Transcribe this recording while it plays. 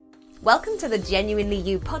Welcome to the Genuinely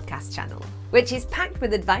You podcast channel, which is packed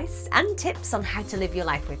with advice and tips on how to live your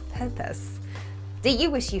life with purpose. Do you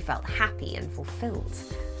wish you felt happy and fulfilled?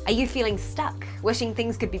 Are you feeling stuck, wishing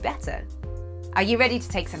things could be better? Are you ready to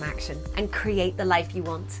take some action and create the life you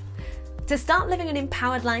want? To start living an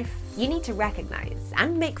empowered life, you need to recognize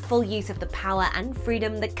and make full use of the power and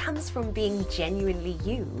freedom that comes from being genuinely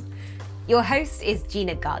you. Your host is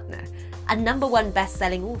Gina Gardner, a #1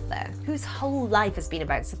 best-selling author whose whole life has been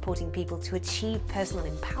about supporting people to achieve personal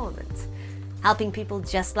empowerment, helping people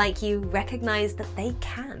just like you recognize that they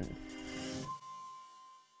can.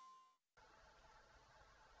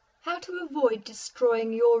 How to avoid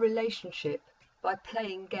destroying your relationship by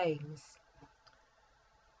playing games.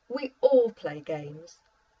 We all play games.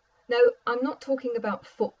 No, I'm not talking about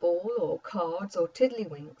football or cards or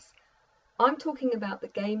tiddlywinks. I'm talking about the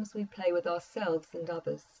games we play with ourselves and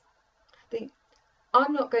others.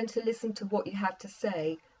 I'm not going to listen to what you have to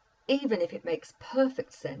say, even if it makes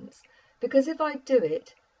perfect sense, because if I do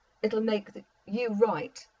it, it'll make the you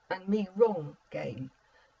right and me wrong game.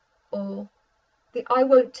 Or the I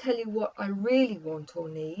won't tell you what I really want or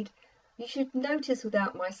need. You should notice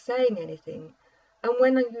without my saying anything, and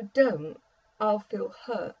when you don't, I'll feel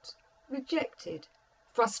hurt, rejected,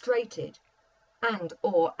 frustrated, and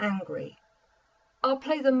or angry. I'll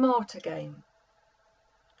play the martyr game.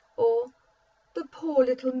 Or the poor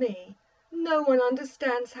little me, no one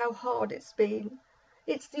understands how hard it's been.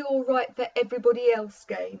 It's the all right for everybody else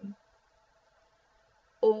game.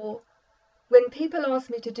 Or when people ask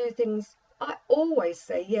me to do things, I always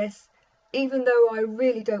say yes, even though I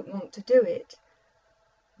really don't want to do it.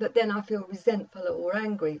 But then I feel resentful or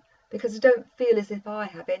angry because I don't feel as if I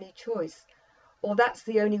have any choice, or that's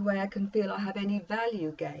the only way I can feel I have any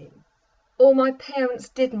value game. Or my parents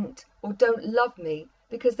didn't or don't love me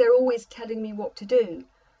because they're always telling me what to do.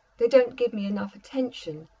 They don't give me enough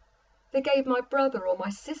attention. They gave my brother or my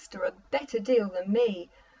sister a better deal than me,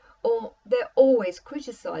 or they're always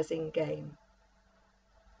criticizing game.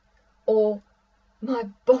 Or my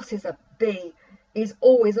boss is a bee, he's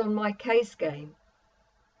always on my case game.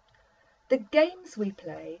 The games we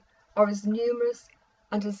play are as numerous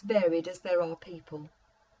and as varied as there are people.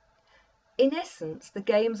 In essence, the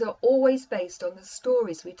games are always based on the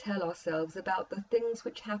stories we tell ourselves about the things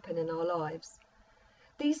which happen in our lives.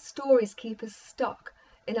 These stories keep us stuck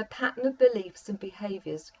in a pattern of beliefs and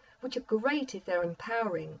behaviours which are great if they're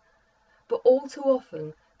empowering, but all too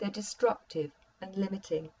often they're destructive and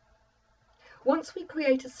limiting. Once we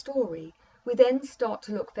create a story, we then start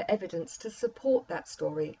to look for evidence to support that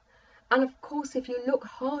story. And of course, if you look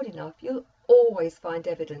hard enough, you'll always find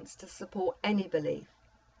evidence to support any belief.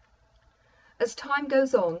 As time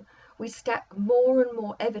goes on, we stack more and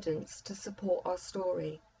more evidence to support our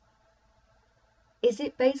story. Is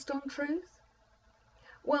it based on truth?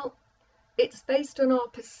 Well, it's based on our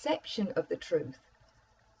perception of the truth,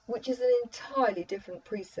 which is an entirely different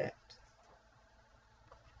precept.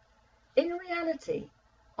 In reality,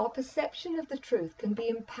 our perception of the truth can be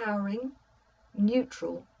empowering,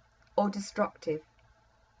 neutral, or destructive.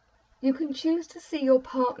 You can choose to see your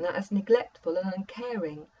partner as neglectful and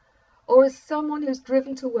uncaring, or as someone who's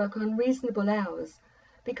driven to work unreasonable hours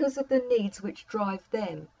because of the needs which drive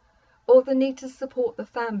them, or the need to support the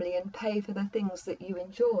family and pay for the things that you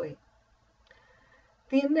enjoy.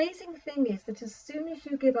 The amazing thing is that as soon as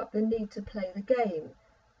you give up the need to play the game,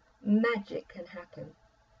 magic can happen.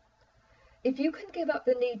 If you can give up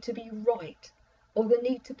the need to be right, or the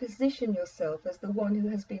need to position yourself as the one who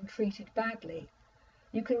has been treated badly,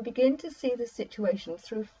 you can begin to see the situation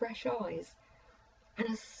through fresh eyes. And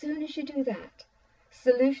as soon as you do that,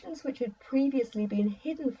 solutions which had previously been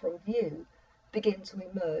hidden from view begin to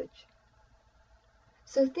emerge.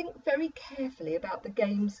 So think very carefully about the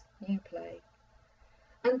games you play.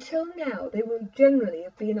 Until now, they will generally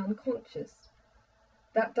have been unconscious.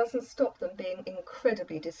 That doesn't stop them being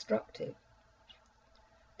incredibly destructive.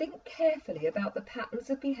 Think carefully about the patterns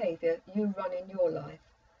of behaviour you run in your life.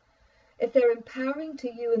 If they're empowering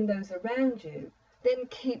to you and those around you, then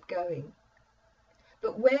keep going.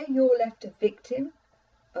 But where you're left a victim,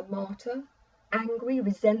 a martyr, angry,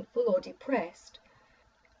 resentful, or depressed,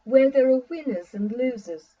 where there are winners and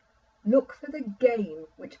losers, look for the game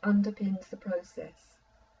which underpins the process.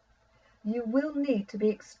 You will need to be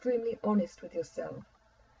extremely honest with yourself,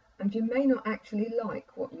 and you may not actually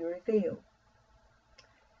like what you reveal.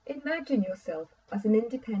 Imagine yourself as an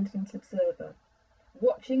independent observer,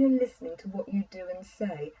 watching and listening to what you do and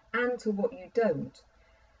say, and to what you don't.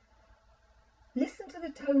 Listen to the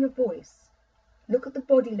tone of voice. Look at the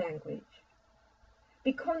body language.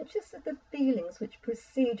 Be conscious of the feelings which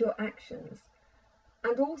precede your actions,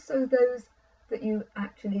 and also those that you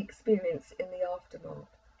actually experience in the aftermath.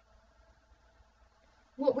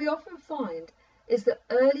 What we often find is that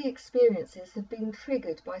early experiences have been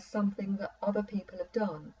triggered by something that other people have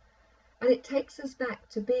done, and it takes us back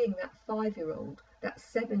to being that 5-year-old, that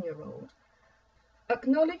 7-year-old.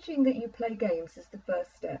 Acknowledging that you play games is the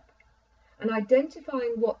first step, and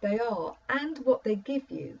identifying what they are and what they give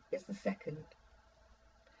you is the second.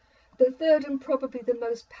 The third, and probably the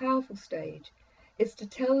most powerful stage, is to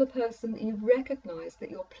tell the person that you recognise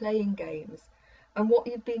that you're playing games and what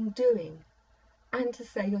you've been doing, and to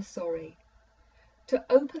say you're sorry. To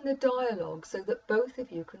open the dialogue so that both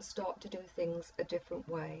of you can start to do things a different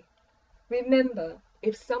way. Remember,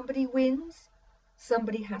 if somebody wins,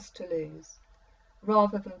 somebody has to lose.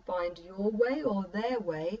 Rather than find your way or their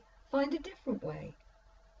way, find a different way.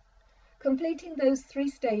 Completing those 3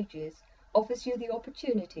 stages offers you the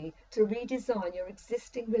opportunity to redesign your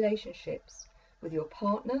existing relationships with your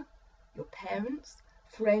partner, your parents,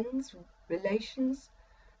 friends, relations,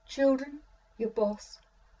 children, your boss,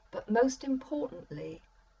 but most importantly,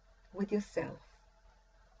 with yourself.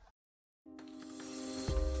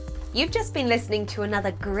 You've just been listening to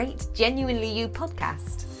another great Genuinely You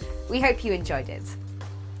podcast. We hope you enjoyed it.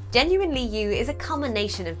 Genuinely You is a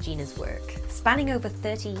culmination of Gina's work, spanning over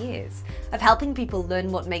 30 years, of helping people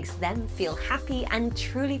learn what makes them feel happy and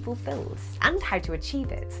truly fulfilled, and how to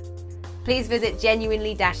achieve it. Please visit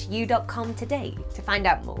genuinely-you.com today to find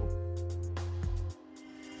out more.